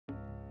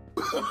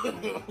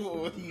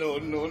No,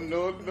 no,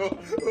 no, no.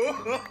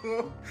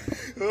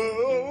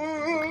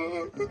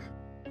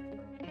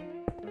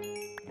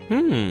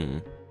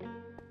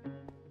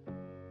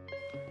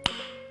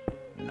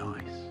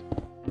 Nice.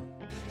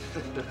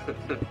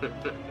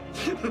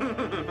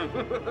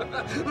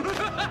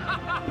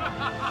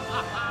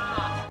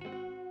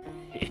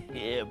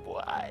 Yeah,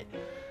 boy.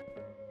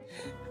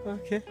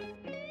 Okay.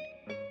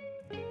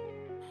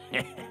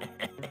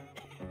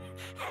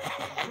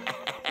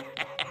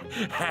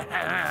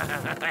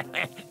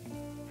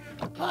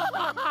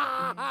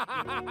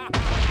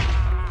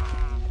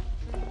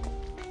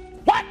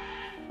 What?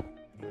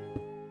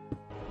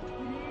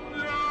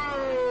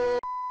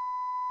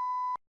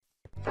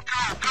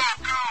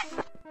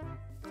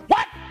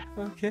 What?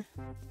 Okay.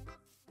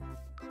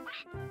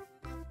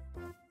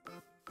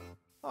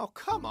 Oh,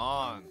 come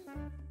on.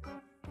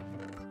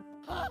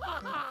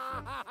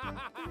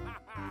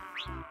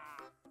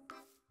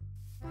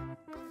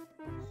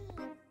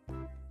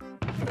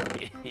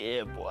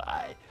 Yeah,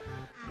 boy.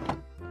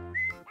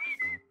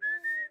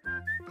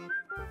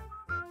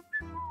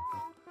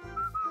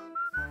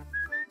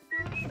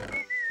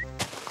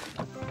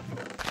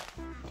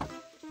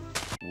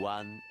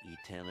 One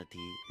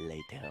eternity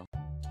later.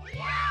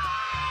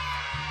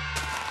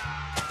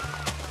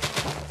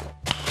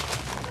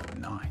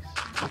 Nice.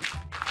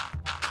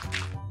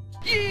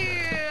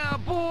 Yeah,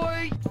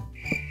 boy!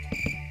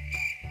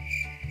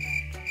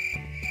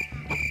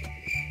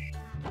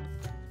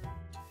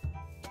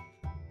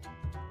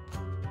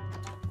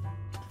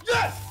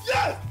 Yes!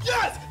 Yes!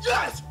 Yes!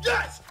 Yes!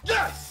 Yes!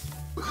 Yes!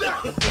 Yes! No,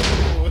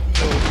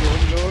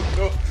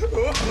 no,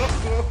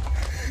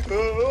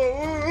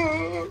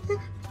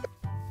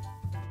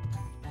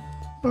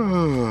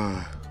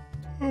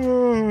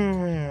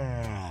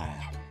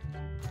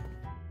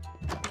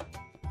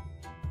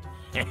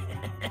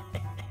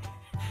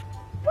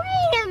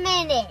 Wait a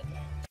minute!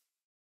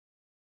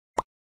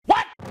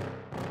 What?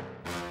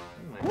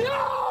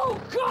 No,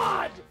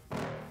 God!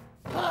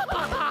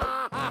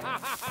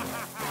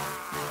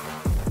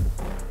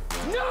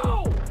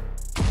 No!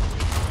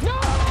 No!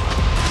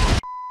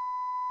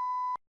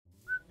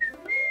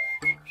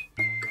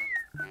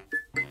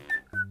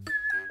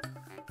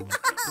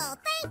 Oh,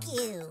 thank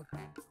you!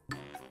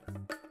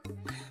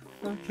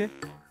 Okay.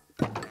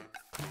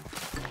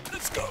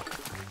 Let's go!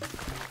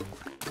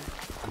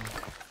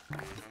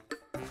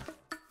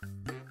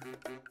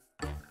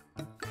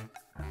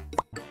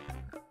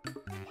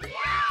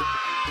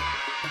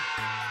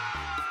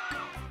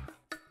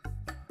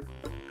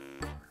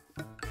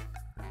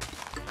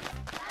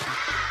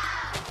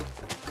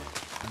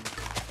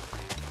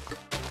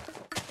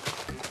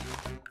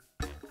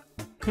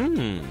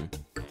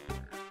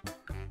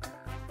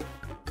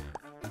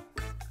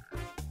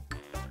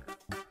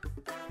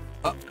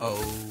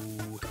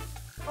 Uh-oh.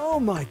 Oh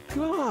my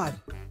God!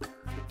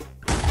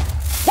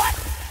 What?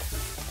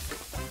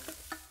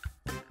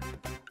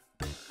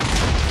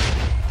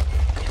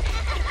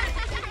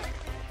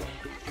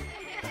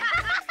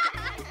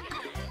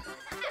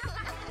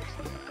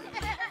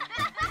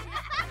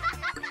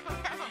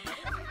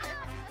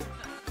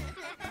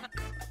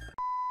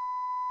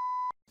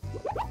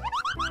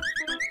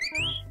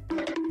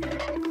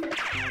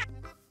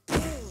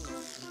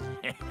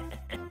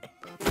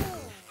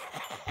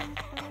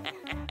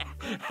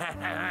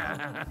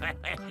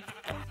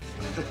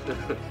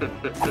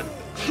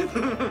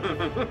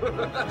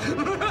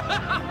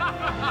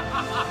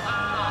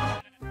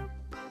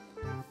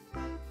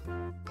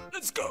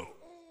 Let's go.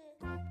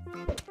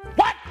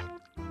 What?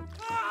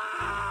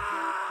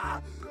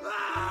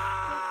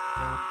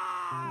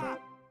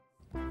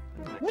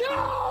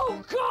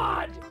 No,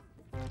 God!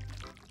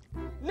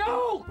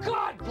 No,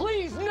 God,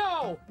 please,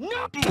 no!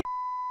 No!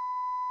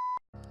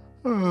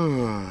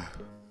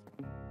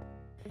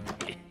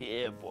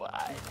 Yeah, boy.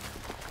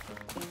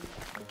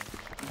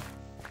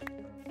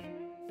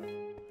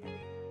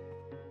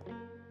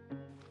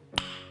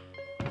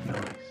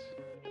 Nice.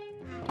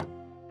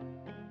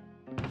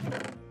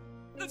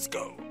 Let's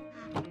go.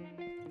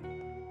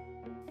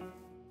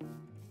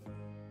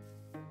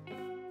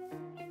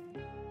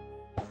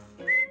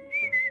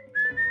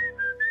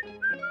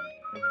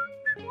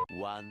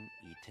 One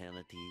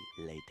eternity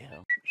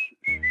later.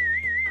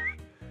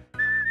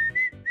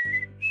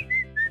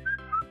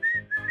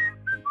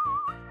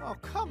 Oh,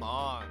 come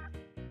on.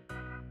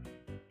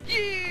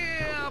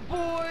 Yeah,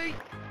 boy!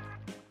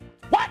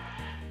 What?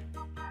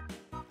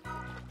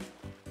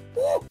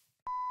 Woo!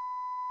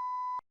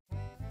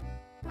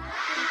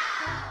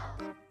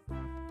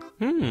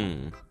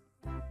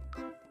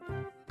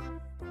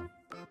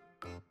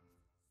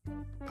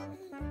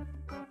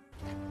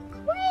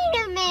 Wait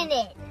a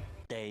minute!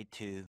 Day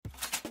 2.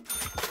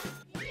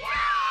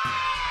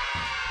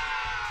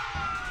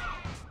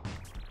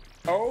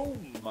 Oh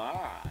my.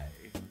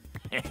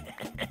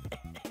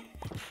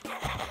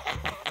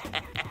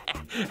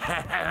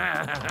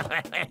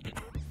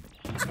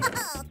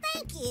 Oh,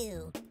 thank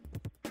you!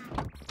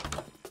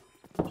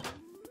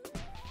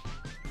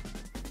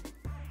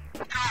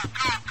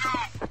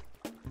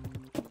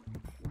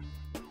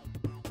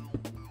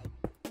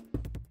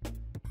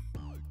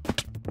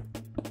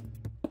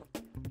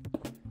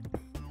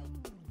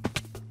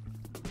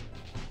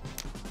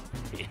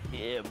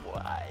 Yeah,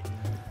 boy.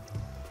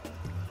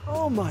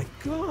 Oh my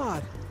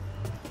god.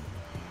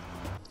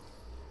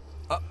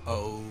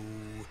 Uh-oh.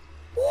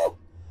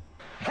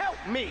 Help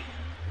me!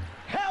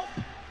 Help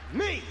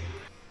me!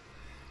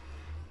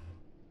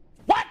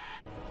 What?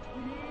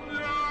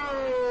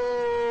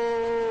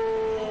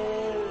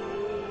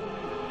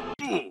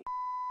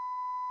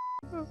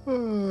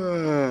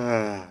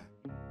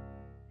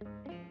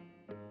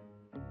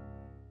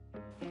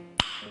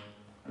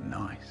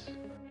 Nice.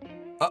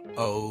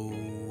 Uh-oh.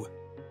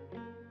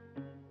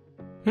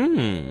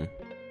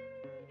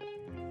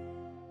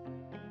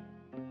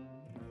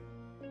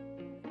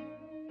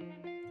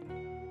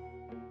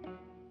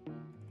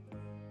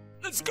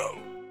 Let's go.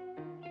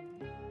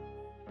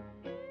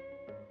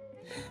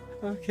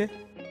 Okay.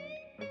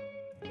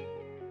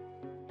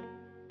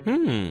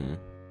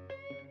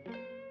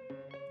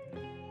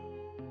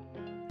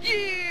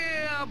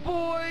 Yeah,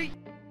 boy!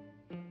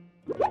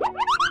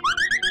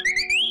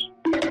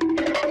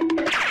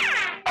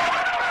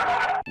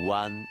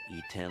 One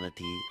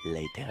eternity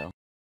later.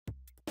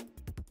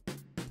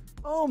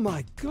 Oh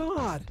my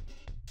god.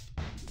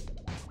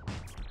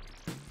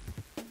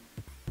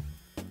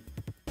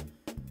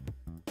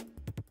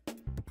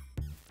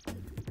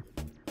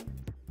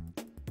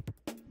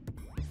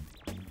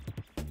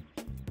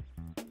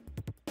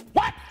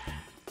 What?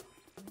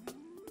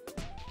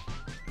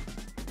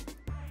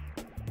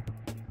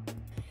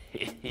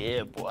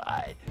 Yeah,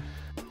 boy.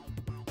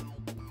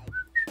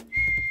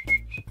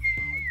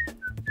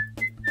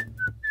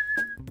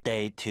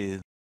 Day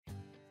 2.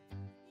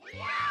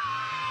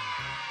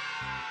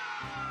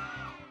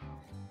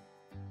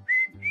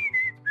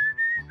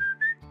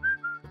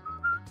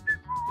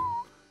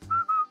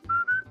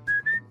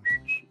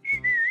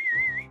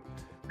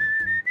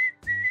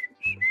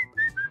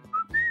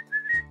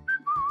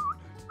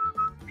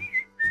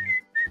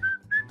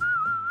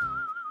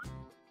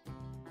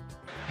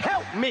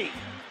 Help me!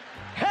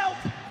 Help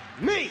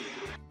me!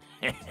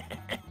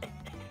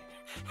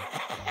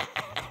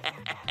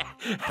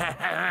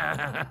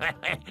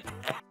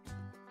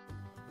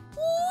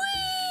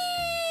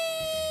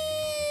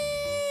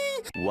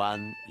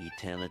 One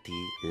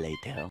eternity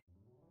later.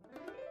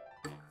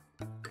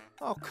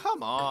 Oh,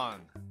 come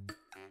on.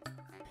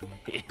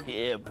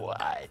 Yeah,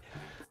 boy.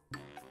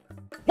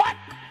 What?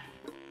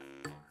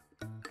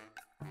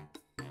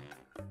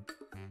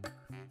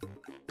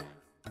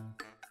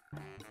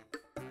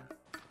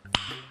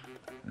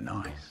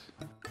 Nice.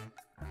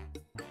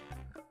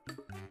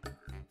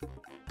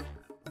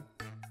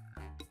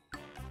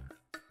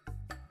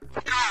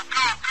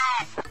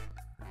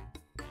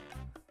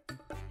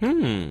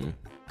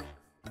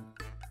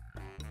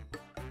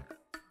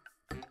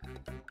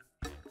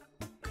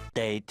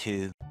 Day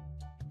 2.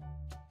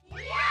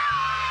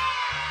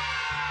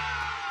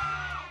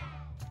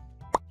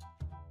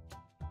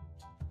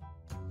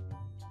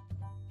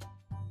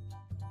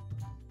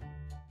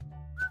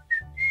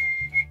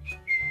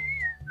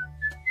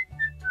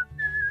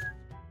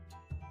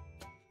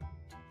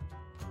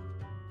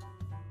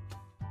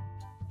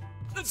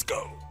 Let's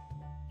go.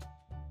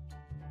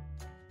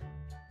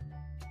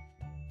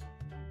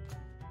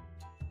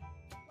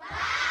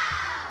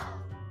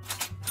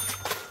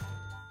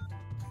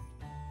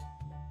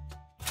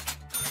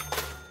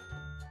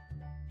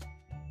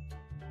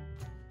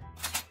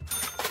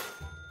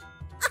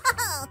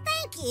 Oh,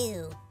 thank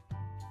you.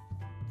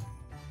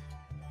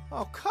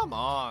 Oh, come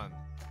on.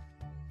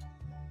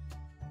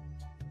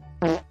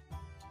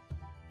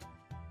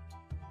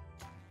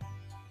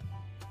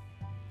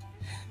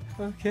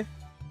 Okay.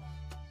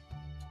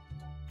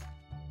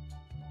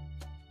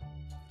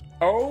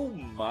 Oh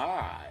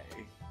my.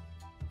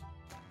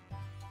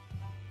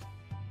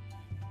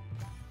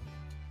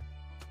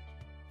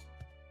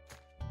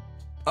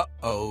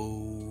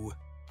 Uh-oh.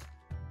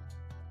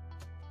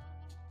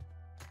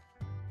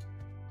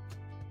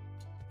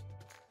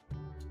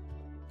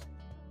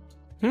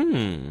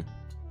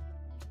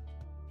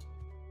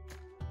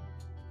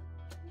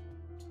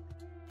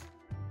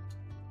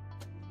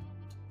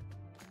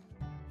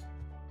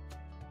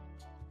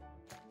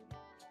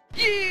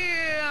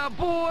 Yeah,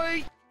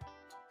 boy!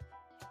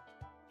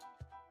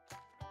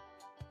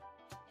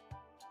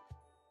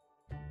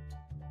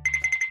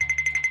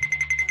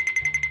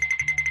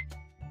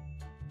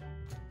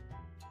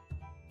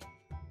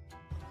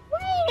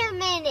 Wait a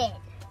minute.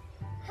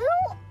 Who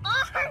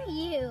are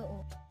you?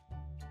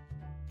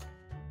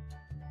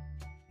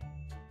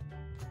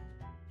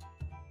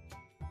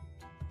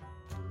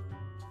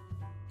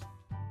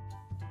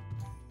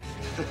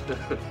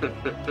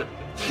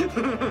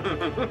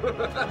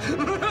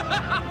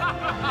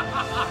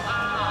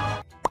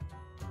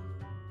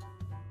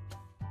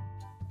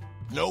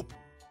 Nope.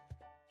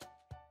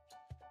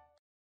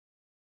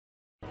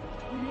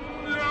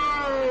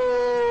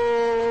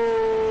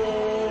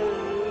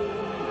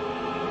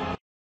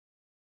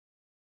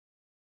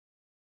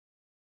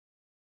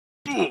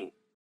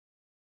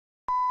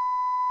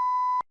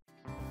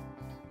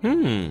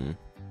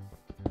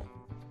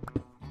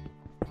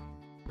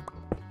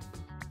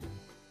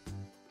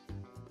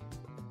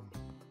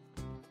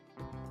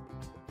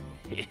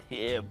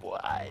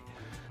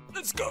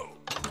 Let's go.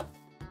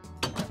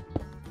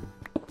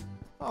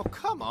 Oh,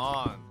 come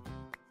on.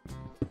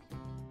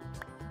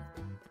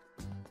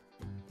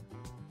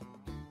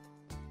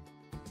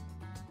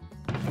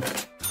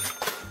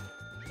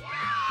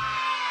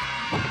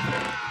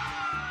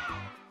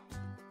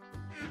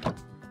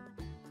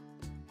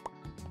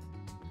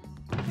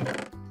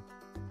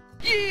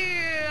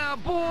 Yeah,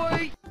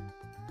 boy!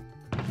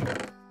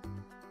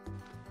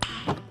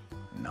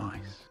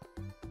 Nice.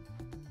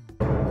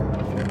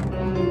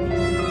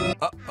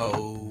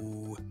 Uh-oh.